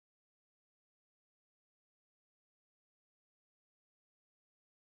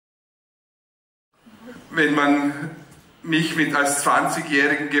Wenn man mich als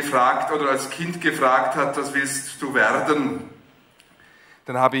 20-Jährigen gefragt oder als Kind gefragt hat, was willst du werden,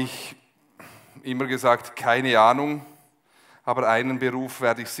 dann habe ich immer gesagt, keine Ahnung, aber einen Beruf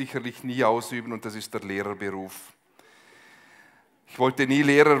werde ich sicherlich nie ausüben und das ist der Lehrerberuf. Ich wollte nie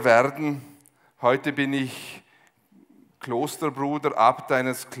Lehrer werden, heute bin ich Klosterbruder, Abt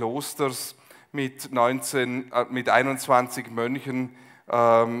eines Klosters mit 21 Mönchen.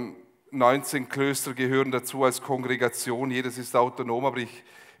 19 Klöster gehören dazu als Kongregation, jedes ist autonom, aber ich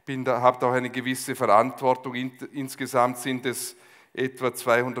habe da auch eine gewisse Verantwortung. Insgesamt sind es etwa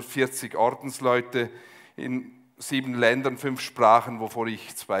 240 Ordensleute in 7 Ländern, 5 Sprachen, wovon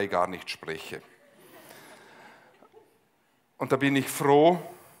ich 2 gar nicht spreche. Und da bin ich froh,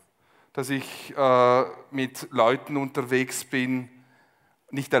 dass ich mit Leuten unterwegs bin,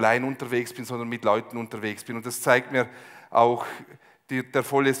 nicht allein unterwegs bin, sondern mit Leuten unterwegs bin. Und das zeigt mir auch der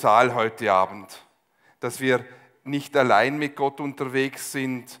volle Saal heute Abend, dass wir nicht allein mit Gott unterwegs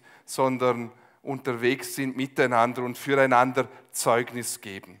sind, sondern unterwegs sind miteinander und füreinander Zeugnis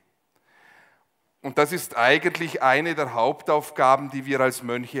geben. Und das ist eigentlich eine der Hauptaufgaben, die wir als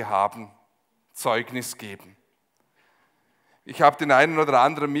Mönche haben, Zeugnis geben. Ich habe den einen oder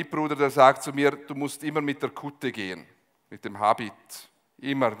anderen Mitbruder, der sagt zu mir, du musst immer mit der Kutte gehen, mit dem Habit,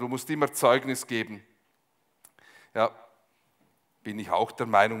 immer, du musst immer Zeugnis geben. Ja, bin ich auch der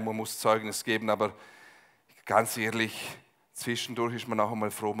Meinung, man muss Zeugnis geben, aber ganz ehrlich, zwischendurch ist man auch einmal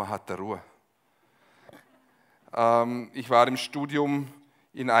froh, man hat da Ruhe. Ich war im Studium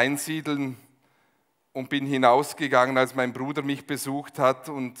in Einsiedeln und bin hinausgegangen, als mein Bruder mich besucht hat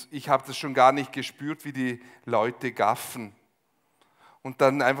und ich habe das schon gar nicht gespürt, wie die Leute gaffen. Und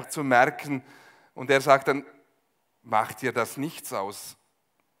dann einfach zu merken, und er sagt dann, macht dir das nichts aus?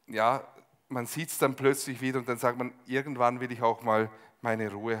 Ja, man sieht es dann plötzlich wieder und dann sagt man, irgendwann will ich auch mal meine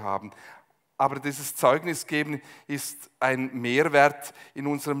Ruhe haben. Aber dieses Zeugnis geben ist ein Mehrwert in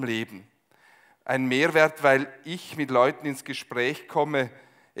unserem Leben. Ein Mehrwert, weil ich mit Leuten ins Gespräch komme,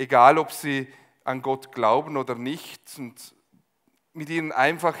 egal ob sie an Gott glauben oder nicht, und mit ihnen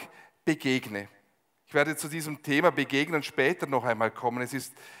einfach begegne. Ich werde zu diesem Thema Begegnen später noch einmal kommen. Es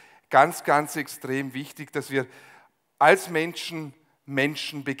ist ganz, ganz extrem wichtig, dass wir als Menschen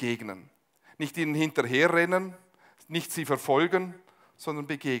begegnen. Nicht ihnen hinterherrennen, nicht sie verfolgen, sondern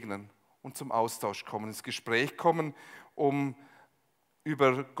begegnen und zum Austausch kommen, ins Gespräch kommen, um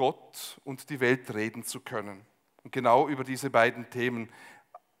über Gott und die Welt reden zu können. Und genau über diese beiden Themen,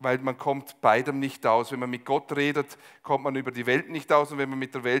 weil man kommt beidem nicht aus. Wenn man mit Gott redet, kommt man über die Welt nicht aus und wenn man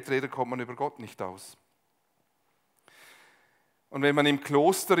mit der Welt redet, kommt man über Gott nicht aus. Und wenn man im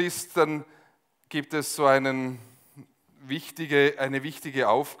Kloster ist, dann gibt es so eine wichtige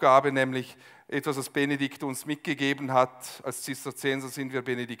Aufgabe, nämlich etwas, was Benedikt uns mitgegeben hat. Als Zisterzienser sind wir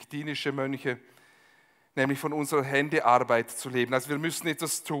benediktinische Mönche, nämlich von unserer Händearbeit zu leben. Also wir müssen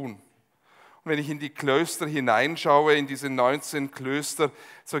etwas tun. Und wenn ich in die Klöster hineinschaue, in diese 19 Klöster,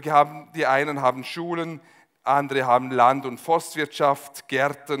 die einen haben Schulen, andere haben Land- und Forstwirtschaft,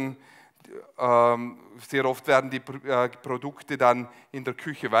 Gärten. Sehr oft werden die Produkte dann in der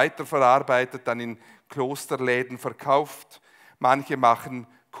Küche weiterverarbeitet, dann in Klosterläden verkauft. Manche machen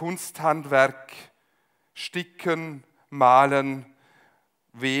Kunsthandwerk, Sticken, Malen,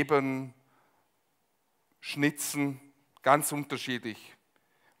 Weben, Schnitzen, ganz unterschiedlich.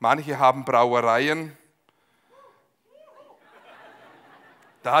 Manche haben Brauereien.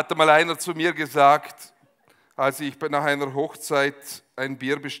 Da hat mal einer zu mir gesagt, als ich nach einer Hochzeit ein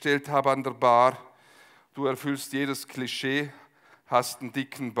Bier bestellt habe an der Bar, du erfüllst jedes Klischee, hast einen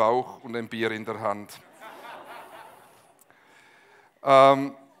dicken Bauch und ein Bier in der Hand.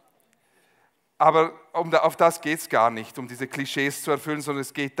 Aber auf das geht es gar nicht, um diese Klischees zu erfüllen, sondern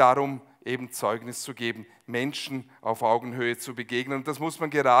es geht darum, eben Zeugnis zu geben, Menschen auf Augenhöhe zu begegnen. Und das muss man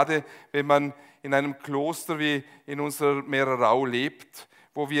gerade, wenn man in einem Kloster wie in unserer Mererau lebt,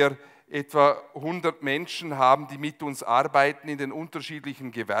 wo wir etwa 100 Menschen haben, die mit uns arbeiten in den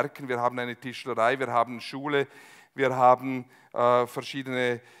unterschiedlichen Gewerken. Wir haben eine Tischlerei, wir haben eine Schule, wir haben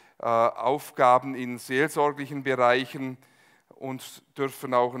verschiedene Aufgaben in seelsorglichen Bereichen und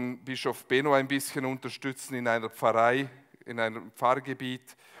dürfen auch einen Bischof Benno ein bisschen unterstützen in einer Pfarrei, in einem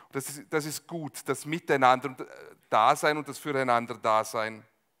Pfarrgebiet. Das ist gut, das Miteinander Dasein und das Füreinander Dasein.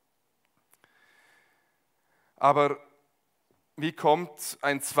 Aber wie kommt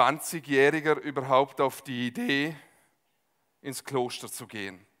ein 20-Jähriger überhaupt auf die Idee, ins Kloster zu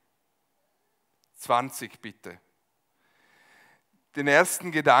gehen? 20 bitte. Den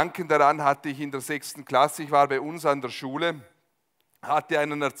ersten Gedanken daran hatte ich in der 6. Klasse. Ich war bei uns an der Schule, hatte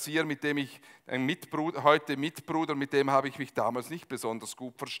einen Erzieher, mit dem ich, heute Mitbruder, mit dem habe ich mich damals nicht besonders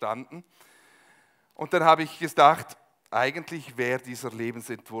gut verstanden. Und dann habe ich gedacht, eigentlich wäre dieser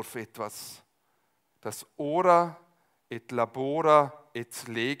Lebensentwurf etwas. Das Ora et labora et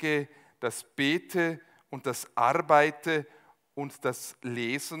lege, das Bete und das Arbeite und das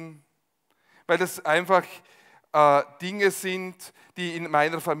Lesen, weil das einfach Dinge sind, die in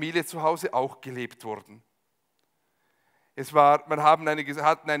meiner Familie zu Hause auch gelebt wurden. Hatten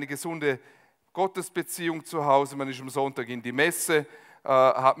eine gesunde Gottesbeziehung zu Hause, man ist am Sonntag in die Messe,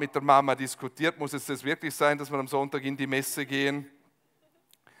 hat mit der Mama diskutiert, muss es das wirklich sein, dass wir am Sonntag in die Messe gehen?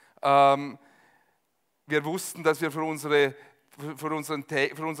 Wir wussten, dass wir für unser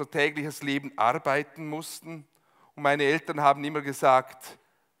tägliches Leben arbeiten mussten. Und meine Eltern haben immer gesagt,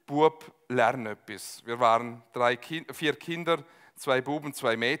 Bub, lern etwas. Wir waren 4 Kinder, 2 Buben,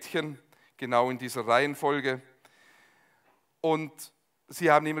 2 Mädchen, genau in dieser Reihenfolge. Und sie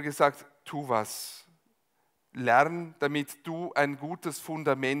haben immer gesagt, tu was. Lern, damit du ein gutes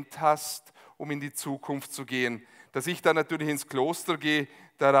Fundament hast, um in die Zukunft zu gehen. Dass ich dann natürlich ins Kloster gehe,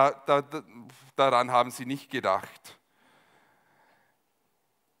 daran haben sie nicht gedacht.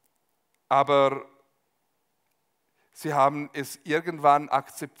 Aber sie haben es irgendwann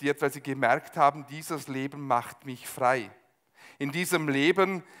akzeptiert, weil sie gemerkt haben, dieses Leben macht mich frei. In diesem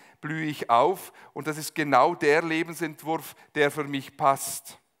Leben blühe ich auf und das ist genau der Lebensentwurf, der für mich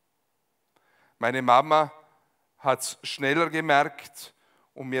passt. Meine Mama hat es schneller gemerkt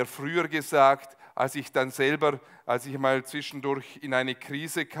und mir früher gesagt, als ich mal zwischendurch in eine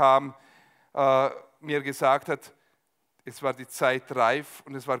Krise kam, mir gesagt hat, es war die Zeit reif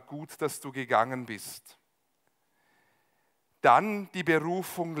und es war gut, dass du gegangen bist. Dann die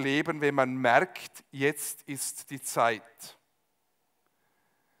Berufung leben, wenn man merkt, jetzt ist die Zeit.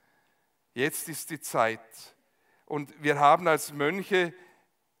 Jetzt ist die Zeit. Und wir haben als Mönche,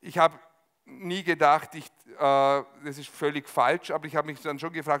 ich habe nie gedacht, das ist völlig falsch, aber ich habe mich dann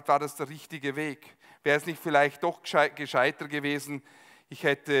schon gefragt, war das der richtige Weg? Wäre es nicht vielleicht doch gescheiter gewesen, ich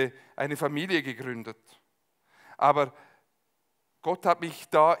hätte eine Familie gegründet. Aber Gott hat mich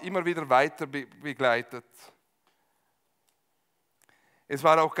da immer wieder weiter begleitet. Es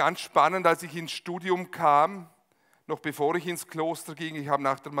war auch ganz spannend, als ich ins Studium kam, noch bevor ich ins Kloster ging. Ich habe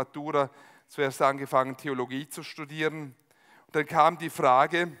nach der Matura zuerst angefangen, Theologie zu studieren. Und dann kam die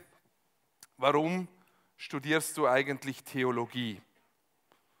Frage, warum studierst du eigentlich Theologie?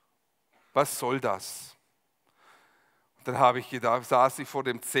 Was soll das? Und dann saß ich vor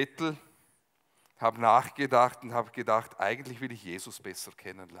dem Zettel, habe nachgedacht und habe gedacht, eigentlich will ich Jesus besser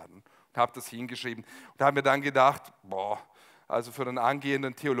kennenlernen. Und habe das hingeschrieben und habe mir dann gedacht, also für einen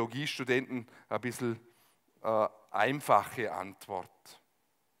angehenden Theologiestudenten ein bisschen einfache Antwort.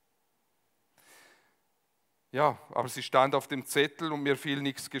 Ja, aber sie stand auf dem Zettel und mir fiel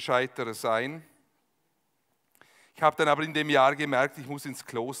nichts Gescheiteres ein. Ich habe dann aber in dem Jahr gemerkt, ich muss ins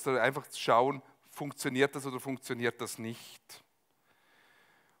Kloster einfach schauen, funktioniert das oder funktioniert das nicht.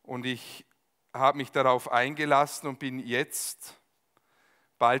 Und ich habe mich darauf eingelassen und bin jetzt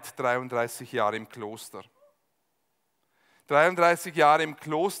bald 33 Jahre im Kloster. 33 Jahre im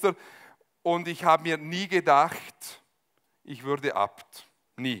Kloster und ich habe mir nie gedacht, ich würde Abt.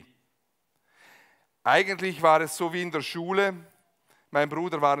 Nie. Eigentlich war es so wie in der Schule. Mein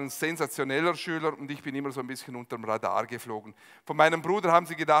Bruder war ein sensationeller Schüler und ich bin immer so ein bisschen unter dem Radar geflogen. Von meinem Bruder haben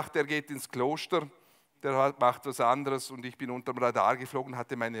sie gedacht, er geht ins Kloster, der macht was anderes und ich bin unter dem Radar geflogen,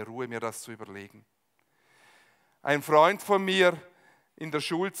 hatte meine Ruhe, mir das zu überlegen. Ein Freund von mir in der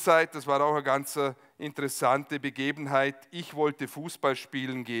Schulzeit, das war auch eine ganz interessante Begebenheit, ich wollte Fußball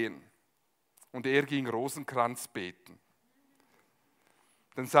spielen gehen und er ging Rosenkranz beten.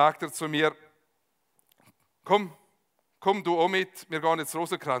 Dann sagt er zu mir, komm du auch mit, wir gehen jetzt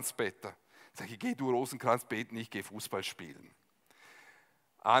Rosenkranz beten. Sag ich, geh du Rosenkranz beten, ich gehe Fußball spielen.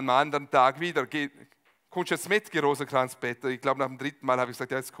 Am anderen Tag wieder, kommst du jetzt mit, geh Rosenkranz beten? Ich glaube, nach dem 3. Mal habe ich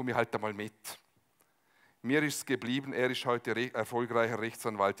gesagt, ja, jetzt komme ich halt einmal mit. Mir ist es geblieben, er ist heute erfolgreicher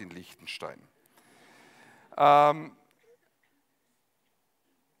Rechtsanwalt in Liechtenstein.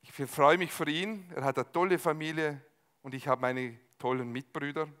 Ich freue mich für ihn, er hat eine tolle Familie und ich habe meine tollen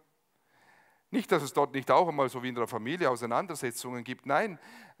Mitbrüder. Nicht, dass es dort nicht auch einmal so wie in der Familie Auseinandersetzungen gibt, nein,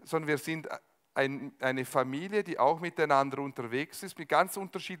 sondern wir sind eine Familie, die auch miteinander unterwegs ist, mit ganz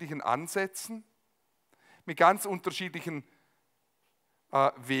unterschiedlichen Ansätzen, mit ganz unterschiedlichen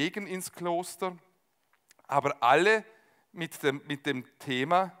Wegen ins Kloster, aber alle mit dem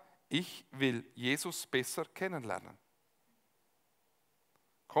Thema, ich will Jesus besser kennenlernen.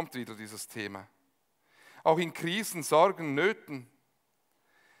 Kommt wieder dieses Thema. Auch in Krisen, Sorgen, Nöten.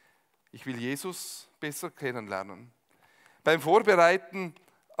 Ich will Jesus besser kennenlernen. Beim Vorbereiten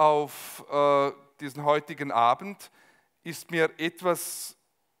auf diesen heutigen Abend ist mir etwas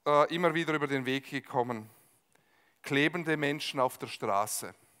immer wieder über den Weg gekommen. Klebende Menschen auf der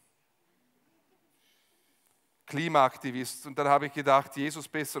Straße. Klimaaktivist. Und dann habe ich gedacht, Jesus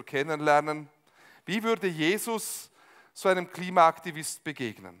besser kennenlernen. Wie würde Jesus so einem Klimaaktivist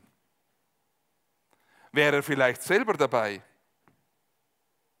begegnen? Wäre er vielleicht selber dabei?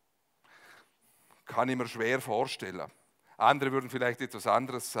 Kann ich mir schwer vorstellen. Andere würden vielleicht etwas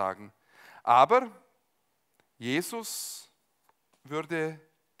anderes sagen. Aber Jesus würde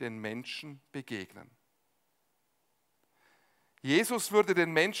den Menschen begegnen. Jesus würde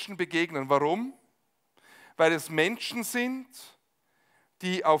den Menschen begegnen. Warum? Weil es Menschen sind,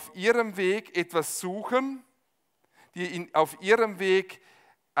 die auf ihrem Weg etwas suchen, die auf ihrem Weg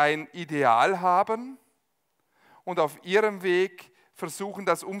ein Ideal haben und auf ihrem Weg versuchen,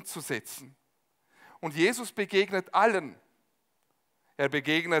 das umzusetzen. Und Jesus begegnet allen. Er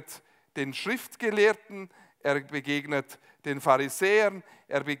begegnet den Schriftgelehrten, er begegnet den Pharisäern,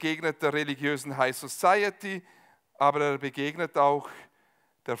 er begegnet der religiösen High Society, aber er begegnet auch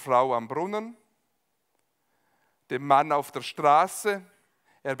der Frau am Brunnen, dem Mann auf der Straße,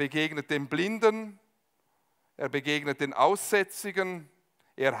 er begegnet dem Blinden, er begegnet den Aussätzigen,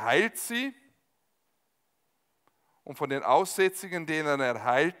 er heilt sie. Und von den Aussätzigen, denen er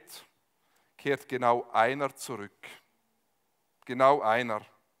heilt, kehrt genau einer zurück. Genau einer.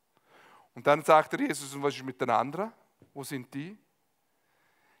 Und dann sagt Jesus, und was ist mit den anderen? Wo sind die?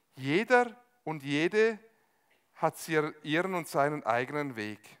 Jeder und jede hat ihren und seinen eigenen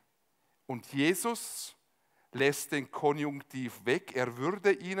Weg. Und Jesus lässt den Konjunktiv weg. Er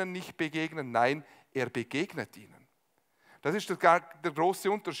würde ihnen nicht begegnen. Nein, er begegnet ihnen. Das ist der große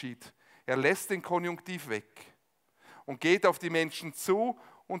Unterschied. Er lässt den Konjunktiv weg und geht auf die Menschen zu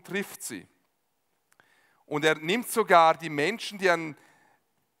und trifft sie. Und er nimmt sogar die Menschen, die am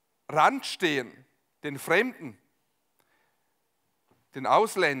Rand stehen, den Fremden, den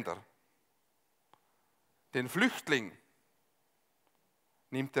Ausländer, den Flüchtling,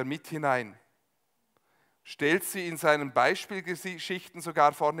 nimmt er mit hinein, stellt sie in seinen Beispielgeschichten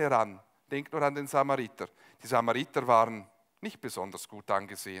sogar vorne ran. Denkt nur an den Samariter. Die Samariter waren nicht besonders gut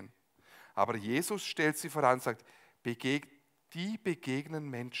angesehen. Aber Jesus stellt sie voran und sagt, die begegnen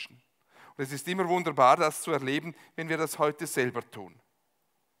Menschen. Und es ist immer wunderbar, das zu erleben, wenn wir das heute selber tun.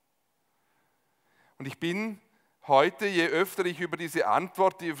 Und ich bin heute, je öfter ich über diese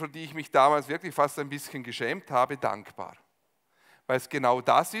Antwort, für die ich mich damals wirklich fast ein bisschen geschämt habe, dankbar. Weil es genau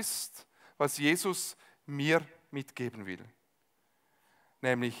das ist, was Jesus mir mitgeben will.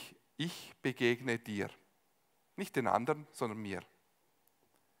 Nämlich, ich begegne dir. Nicht den anderen, sondern mir.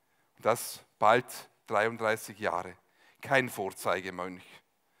 Und das bald 33 Jahre. Kein Vorzeigemönch.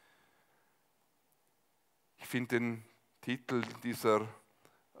 Ich finde den Titel dieser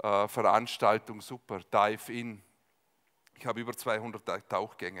Veranstaltung super, Dive In. Ich habe über 200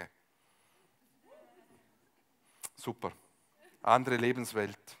 Tauchgänge. Super. Andere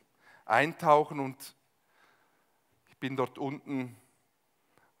Lebenswelt. Eintauchen und ich bin dort unten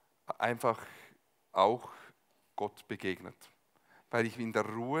einfach auch Gott begegnet, weil ich in der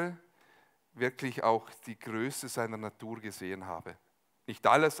Ruhe wirklich auch die Größe seiner Natur gesehen habe. Nicht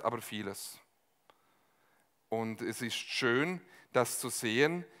alles, aber vieles. Und es ist schön, das zu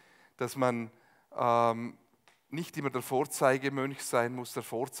sehen, dass man nicht immer der Vorzeigemönch sein muss, der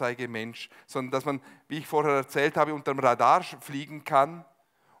Vorzeigemensch, sondern dass man, wie ich vorher erzählt habe, unter dem Radar fliegen kann,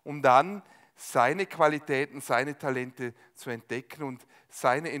 um dann seine Qualitäten, seine Talente zu entdecken und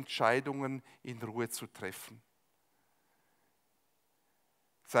seine Entscheidungen in Ruhe zu treffen.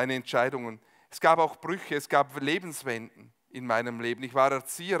 Seine Entscheidungen. Es gab auch Brüche, es gab Lebenswenden in meinem Leben. Ich war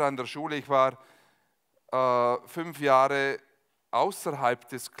Erzieher an der Schule, ich war 5 Jahre außerhalb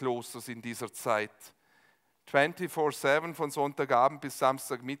des Klosters in dieser Zeit. 24/7 von Sonntagabend bis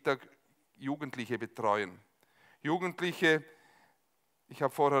Samstagmittag Jugendliche betreuen. Jugendliche, ich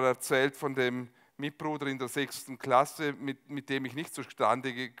habe vorher erzählt von dem Mitbruder in der 6. Klasse, mit dem ich nicht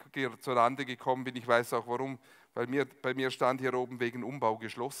zurande gekommen bin. Ich weiß auch warum, weil bei mir stand hier oben wegen Umbau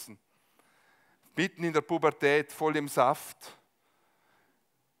geschlossen. Mitten in der Pubertät, voll im Saft.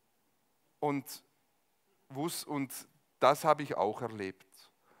 Und das habe ich auch erlebt.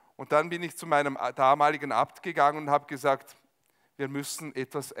 Und dann bin ich zu meinem damaligen Abt gegangen und habe gesagt, wir müssen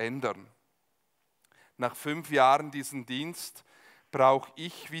etwas ändern. Nach 5 Jahren diesen Dienst brauche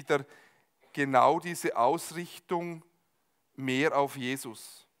ich wieder genau diese Ausrichtung mehr auf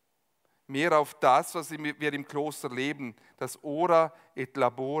Jesus. Mehr auf das, was wir im Kloster leben, das Ora et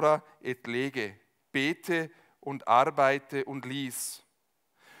labora et lege. Bete und arbeite und lies.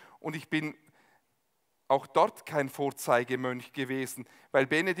 Und ich bin auch dort kein Vorzeigemönch gewesen, weil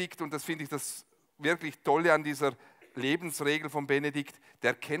Benedikt, und das finde ich das wirklich Tolle an dieser Lebensregel von Benedikt,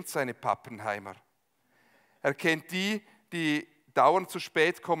 der kennt seine Pappenheimer. Er kennt die, die dauernd zu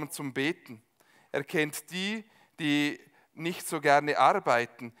spät kommen zum Beten. Er kennt die, die nicht so gerne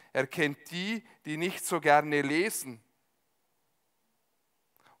arbeiten. Er kennt die, die nicht so gerne lesen.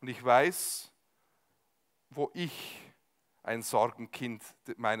 Und ich weiß, wo ich ein Sorgenkind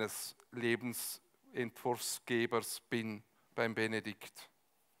meines Lebensentwurfsgebers bin, beim Benedikt.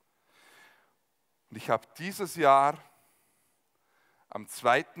 Und ich habe dieses Jahr, am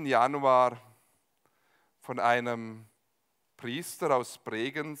 2. Januar, von einem Priester aus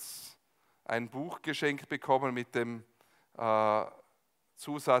Bregenz ein Buch geschenkt bekommen mit dem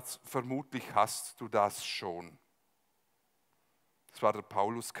Zusatz, vermutlich hast du das schon. Das war der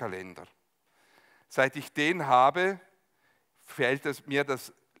Pauluskalender. Seit ich den habe, fällt es mir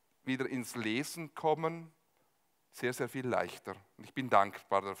das wieder ins Lesen kommen sehr, sehr viel leichter. Und ich bin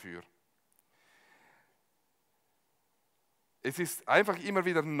dankbar dafür. Es ist einfach immer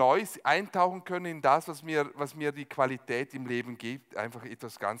wieder neu eintauchen können in das, was mir die Qualität im Leben gibt. Einfach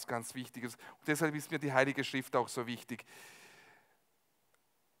etwas ganz, ganz Wichtiges. Und deshalb ist mir die Heilige Schrift auch so wichtig.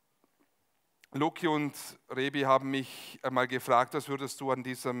 Luki und Rebi haben mich einmal gefragt, was würdest du an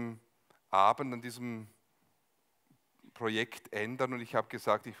diesem Abend, an diesem Projekt ändern? Und ich habe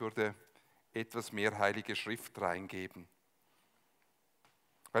gesagt, ich würde etwas mehr Heilige Schrift reingeben,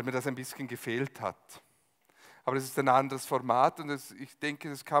 weil mir das ein bisschen gefehlt hat. Aber es ist ein anderes Format und ich denke,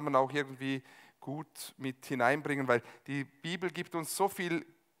 das kann man auch irgendwie gut mit hineinbringen, weil die Bibel gibt uns so viele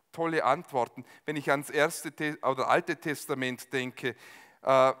tolle Antworten. Wenn ich ans Alte Testament denke,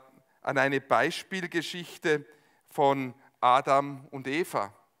 an eine Beispielgeschichte von Adam und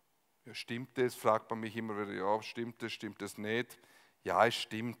Eva. Ja, stimmt es? Fragt man mich immer wieder, ja, stimmt es nicht? Ja, es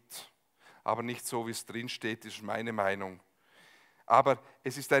stimmt, aber nicht so, wie es drin steht, ist meine Meinung. Aber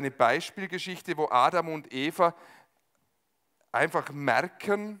es ist eine Beispielgeschichte, wo Adam und Eva einfach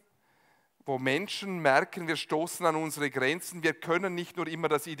merken, wo Menschen merken, wir stoßen an unsere Grenzen, wir können nicht nur immer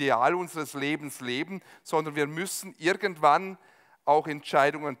das Ideal unseres Lebens leben, sondern wir müssen irgendwann auch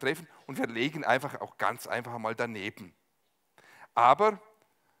Entscheidungen treffen und wir legen einfach auch ganz einfach mal daneben.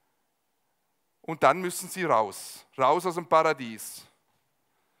 Und dann müssen sie raus aus dem Paradies.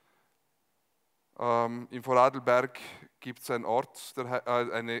 Im Vorarlberg gibt es einen Ort,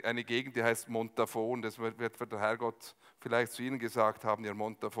 eine Gegend, die heißt Montafon. Das wird der Herrgott vielleicht zu Ihnen gesagt haben, ihr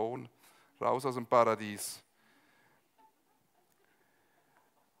Montafon, raus aus dem Paradies.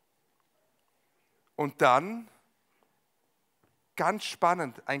 Und dann, ganz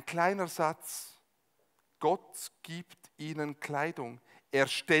spannend, ein kleiner Satz, Gott gibt ihnen Kleidung. Er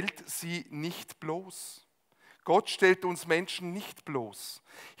stellt sie nicht bloß. Gott stellt uns Menschen nicht bloß.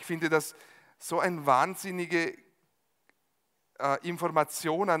 Ich finde das so eine wahnsinnige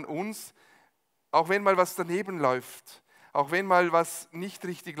Information an uns, auch wenn mal was daneben läuft, auch wenn mal was nicht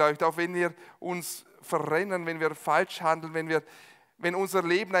richtig läuft, auch wenn wir uns verrennen, wenn wir falsch handeln, wenn unser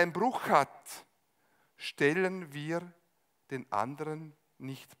Leben einen Bruch hat, stellen wir den anderen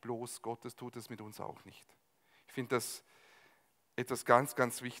nicht bloß. Gott tut es mit uns auch nicht. Ich finde das etwas ganz,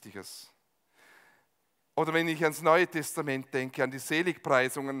 ganz Wichtiges. Oder wenn ich ans Neue Testament denke, an die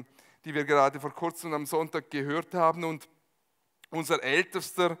Seligpreisungen, die wir gerade vor kurzem am Sonntag gehört haben, und unser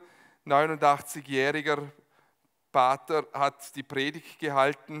ältester 89-jähriger Pater hat die Predigt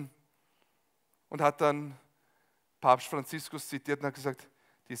gehalten und hat dann Papst Franziskus zitiert und hat gesagt,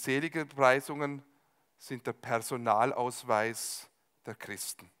 die Seligpreisungen sind der Personalausweis der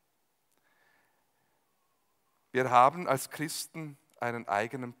Christen. Wir haben als Christen einen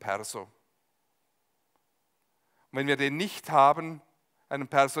eigenen Perso. Und wenn wir den nicht haben, einen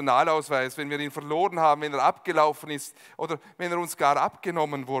Personalausweis, wenn wir ihn verloren haben, wenn er abgelaufen ist oder wenn er uns gar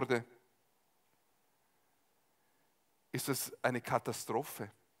abgenommen wurde, ist es eine Katastrophe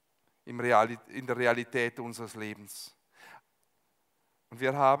in der Realität unseres Lebens. Und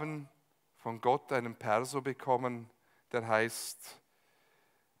wir haben von Gott einen Perso bekommen, der heißt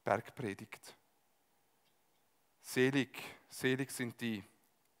Bergpredigt. Selig sind die.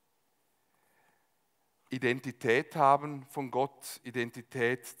 Identität haben, von Gott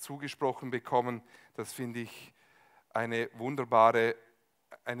Identität zugesprochen bekommen, das finde ich eine wunderbare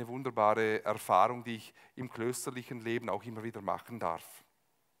Erfahrung, die ich im klösterlichen Leben auch immer wieder machen darf.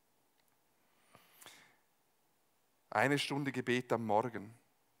 1 Stunde Gebet am Morgen.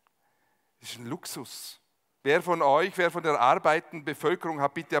 Das ist ein Luxus. Wer von der arbeitenden Bevölkerung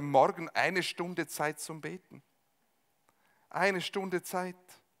hat bitte am Morgen 1 Stunde Zeit zum Beten? 1 Stunde Zeit.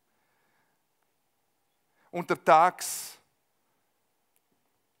 Untertags,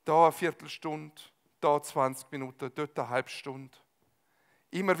 da eine Viertelstunde, da 20 Minuten, dort eine halbe Stunde.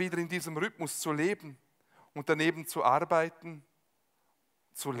 Immer wieder in diesem Rhythmus zu leben und daneben zu arbeiten,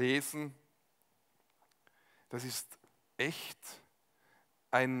 zu lesen, das ist echt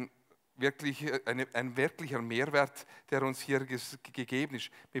ein wirklicher Mehrwert, der uns hier gegeben ist.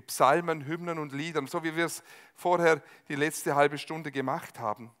 Mit Psalmen, Hymnen und Liedern, so wie wir es vorher die letzte halbe Stunde gemacht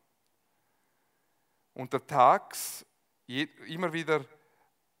haben. Untertags immer wieder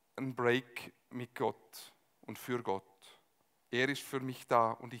ein Break mit Gott und für Gott. Er ist für mich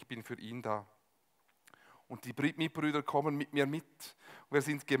da und ich bin für ihn da. Und die Mitbrüder kommen mit mir mit. Und wir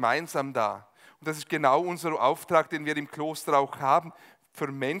sind gemeinsam da. Und das ist genau unser Auftrag, den wir im Kloster auch haben, für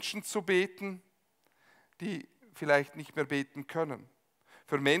Menschen zu beten, die vielleicht nicht mehr beten können.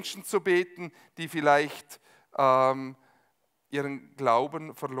 Für Menschen zu beten, die vielleicht ihren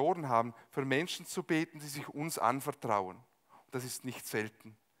Glauben verloren haben. Für Menschen zu beten, die sich uns anvertrauen. Und das ist nicht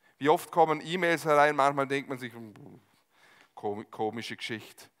selten. Wie oft kommen E-Mails herein, manchmal denkt man sich, komische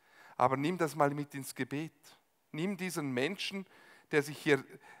Geschichte. Aber nimm das mal mit ins Gebet. Nimm diesen Menschen, der sich hier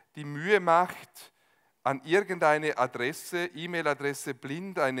die Mühe macht, an irgendeine Adresse, E-Mail-Adresse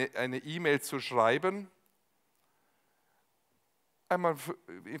blind, eine E-Mail zu schreiben. Einmal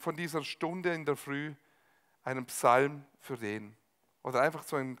von dieser Stunde in der Früh einen Psalm für den. Oder einfach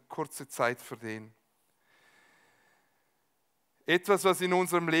so eine kurze Zeit für den. Etwas, was in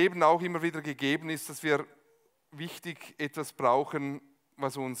unserem Leben auch immer wieder gegeben ist, dass wir wichtig etwas brauchen,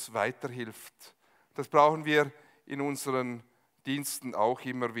 was uns weiterhilft. Das brauchen wir in unseren Diensten auch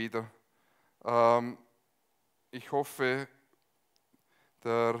immer wieder. Ich hoffe,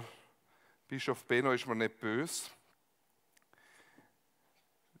 der Bischof Benno ist mir nicht böse,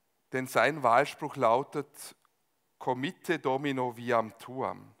 denn sein Wahlspruch lautet: Committe Domino viam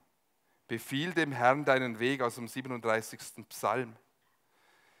tuam. Befiehl dem Herrn deinen Weg, aus dem 37. Psalm.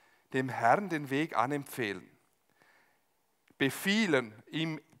 Dem Herrn den Weg anempfehlen. Befiehlen,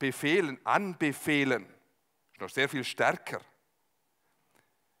 ihm befehlen, anbefehlen, ist noch sehr viel stärker.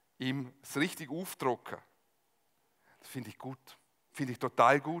 Ihm es richtig aufdrucken. Das finde ich gut, finde ich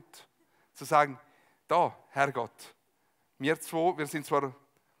total gut. Zu sagen, da, Herrgott, wir zwei, wir sind zwar,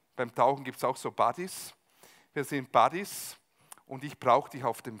 beim Tauchen gibt es auch so Buddies, wir sind Buddies und ich brauche dich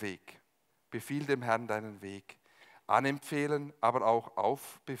auf dem Weg. Befiehl dem Herrn deinen Weg. Anempfehlen, aber auch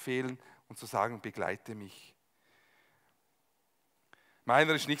aufbefehlen und zu sagen, begleite mich.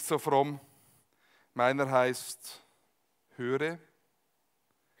 Meiner ist nicht so fromm. Meiner heißt, höre,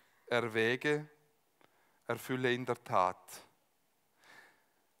 erwäge, erfülle in der Tat.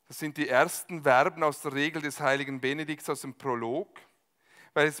 Das sind die ersten Verben aus der Regel des heiligen Benedikts aus dem Prolog,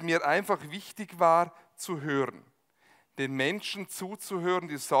 weil es mir einfach wichtig war, zu hören. Den Menschen zuzuhören,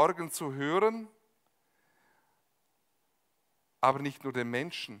 die Sorgen zu hören, aber nicht nur den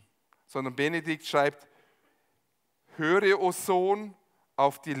Menschen, sondern Benedikt schreibt, höre, o Sohn,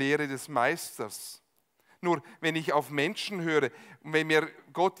 auf die Lehre des Meisters. Nur wenn ich auf Menschen höre und wenn mir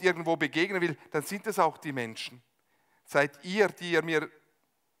Gott irgendwo begegnen will, dann sind es auch die Menschen. Seid ihr, die ihr mir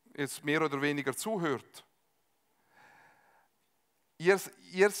jetzt mehr oder weniger zuhört.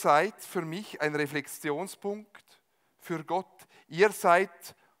 Ihr seid für mich ein Reflexionspunkt für Gott. Ihr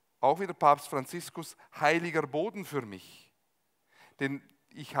seid, auch wieder Papst Franziskus, heiliger Boden für mich. Denn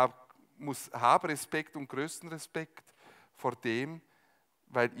ich habe Respekt und größten Respekt vor dem,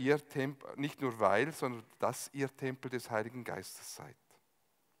 weil ihr nicht nur weil, sondern dass ihr Tempel des Heiligen Geistes seid.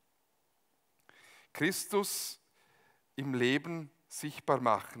 Christus im Leben sichtbar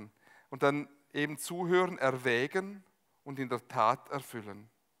machen und dann eben zuhören, erwägen und in der Tat erfüllen.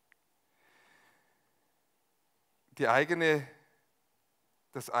 Das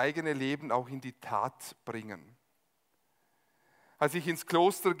eigene Leben auch in die Tat bringen. Als ich ins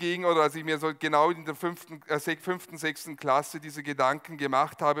Kloster ging oder als ich mir so genau in der 5., 6. Klasse diese Gedanken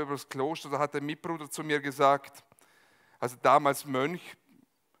gemacht habe über das Kloster, da hat ein Mitbruder zu mir gesagt, also damals Mönch,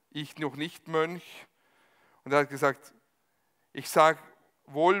 ich noch nicht Mönch, und er hat gesagt, ich sage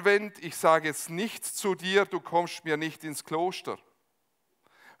Wohlwend, ich sage jetzt nichts zu dir, du kommst mir nicht ins Kloster.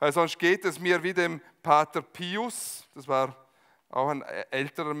 Weil sonst geht es mir wie dem Pater Pius, das war auch ein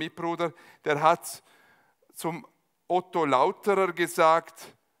älterer Mitbruder, der hat zum Otto Lauterer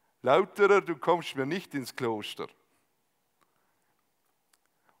gesagt, Lauterer, du kommst mir nicht ins Kloster.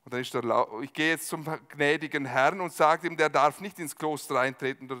 Und dann ist ich gehe jetzt zum gnädigen Herrn und sage ihm, der darf nicht ins Kloster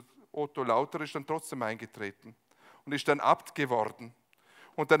eintreten. Der Otto Lauterer ist dann trotzdem eingetreten und ist dann Abt geworden.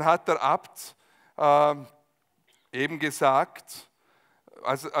 Und dann hat der Abt eben gesagt,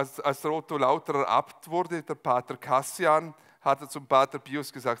 als der Otto Lauterer Abt wurde, der Pater Cassian, hat er zum Pater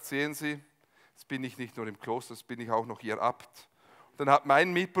Pius gesagt, sehen Sie, jetzt bin ich nicht nur im Kloster, jetzt bin ich auch noch Ihr Abt. Und dann hat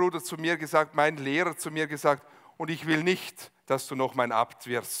mein Mitbruder zu mir gesagt, mein Lehrer zu mir gesagt, und ich will nicht, dass du noch mein Abt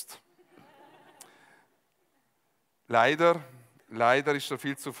wirst. Leider ist er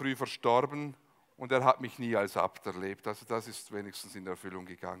viel zu früh verstorben und er hat mich nie als Abt erlebt. Also das ist wenigstens in Erfüllung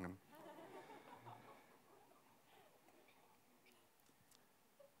gegangen.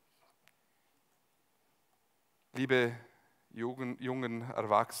 Liebe jungen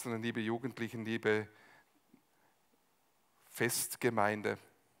Erwachsenen, liebe Jugendlichen, liebe Festgemeinde,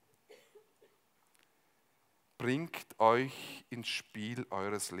 bringt euch ins Spiel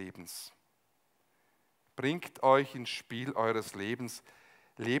eures Lebens. Bringt euch ins Spiel eures Lebens,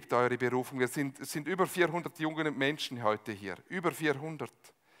 lebt eure Berufung. Es sind über 400 junge Menschen heute hier, über 400.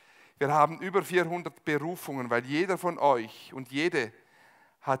 Wir haben über 400 Berufungen, weil jeder von euch und jede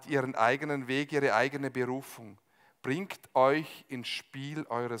hat ihren eigenen Weg, ihre eigene Berufung. Bringt euch ins Spiel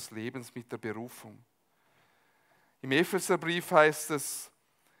eures Lebens mit der Berufung. Im Epheserbrief heißt es,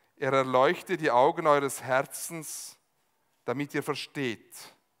 er erleuchte die Augen eures Herzens, damit ihr versteht,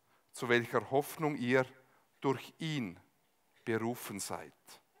 zu welcher Hoffnung ihr durch ihn berufen seid.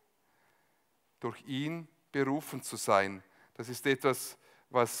 Durch ihn berufen zu sein, das ist etwas,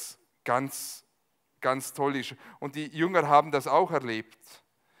 was ganz, ganz toll ist. Und die Jünger haben das auch erlebt.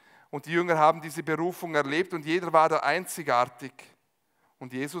 Und die Jünger haben diese Berufung erlebt und jeder war da einzigartig.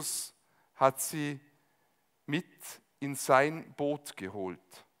 Und Jesus hat sie mit in sein Boot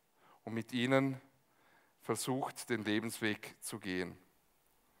geholt und mit ihnen versucht, den Lebensweg zu gehen.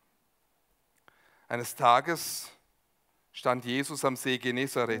 Eines Tages stand Jesus am See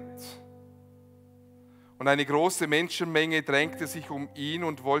Genezareth und eine große Menschenmenge drängte sich um ihn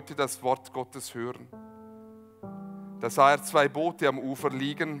und wollte das Wort Gottes hören. Da sah er 2 Boote am Ufer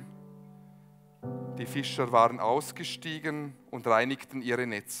liegen. Die Fischer waren ausgestiegen und reinigten ihre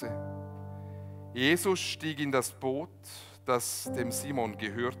Netze. Jesus stieg in das Boot, das dem Simon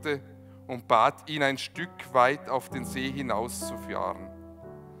gehörte, und bat ihn, ein Stück weit auf den See hinauszufahren.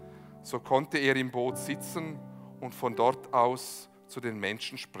 So konnte er im Boot sitzen und von dort aus zu den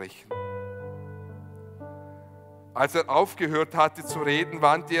Menschen sprechen. Als er aufgehört hatte zu reden,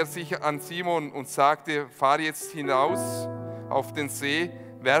 wandte er sich an Simon und sagte, fahr jetzt hinaus auf den See,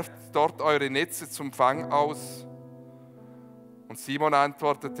 werft dort eure Netze zum Fang aus. Und Simon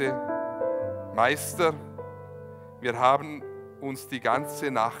antwortete, Meister, wir haben uns die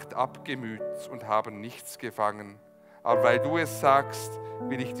ganze Nacht abgemüht und haben nichts gefangen. Aber weil du es sagst,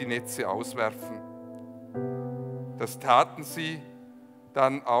 will ich die Netze auswerfen. Das taten sie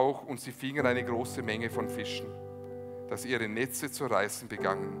dann auch und sie fingen eine große Menge von Fischen, dass ihre Netze zu reißen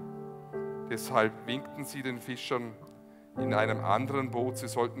begannen. Deshalb winkten sie den Fischern in einem anderen Boot, sie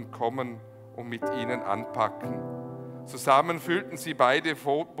sollten kommen und mit ihnen anpacken. Zusammen füllten sie beide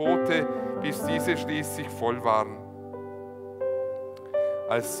Boote, bis diese schließlich voll waren.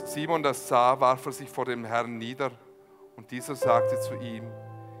 Als Simon das sah, warf er sich vor dem Herrn nieder und dieser sagte zu ihm,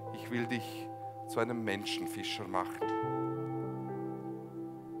 ich will dich zu einem Menschenfischer machen.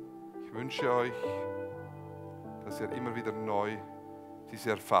 Ich wünsche euch, dass ihr immer wieder neu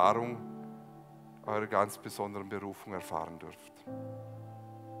diese Erfahrung eurer ganz besonderen Berufung erfahren dürft.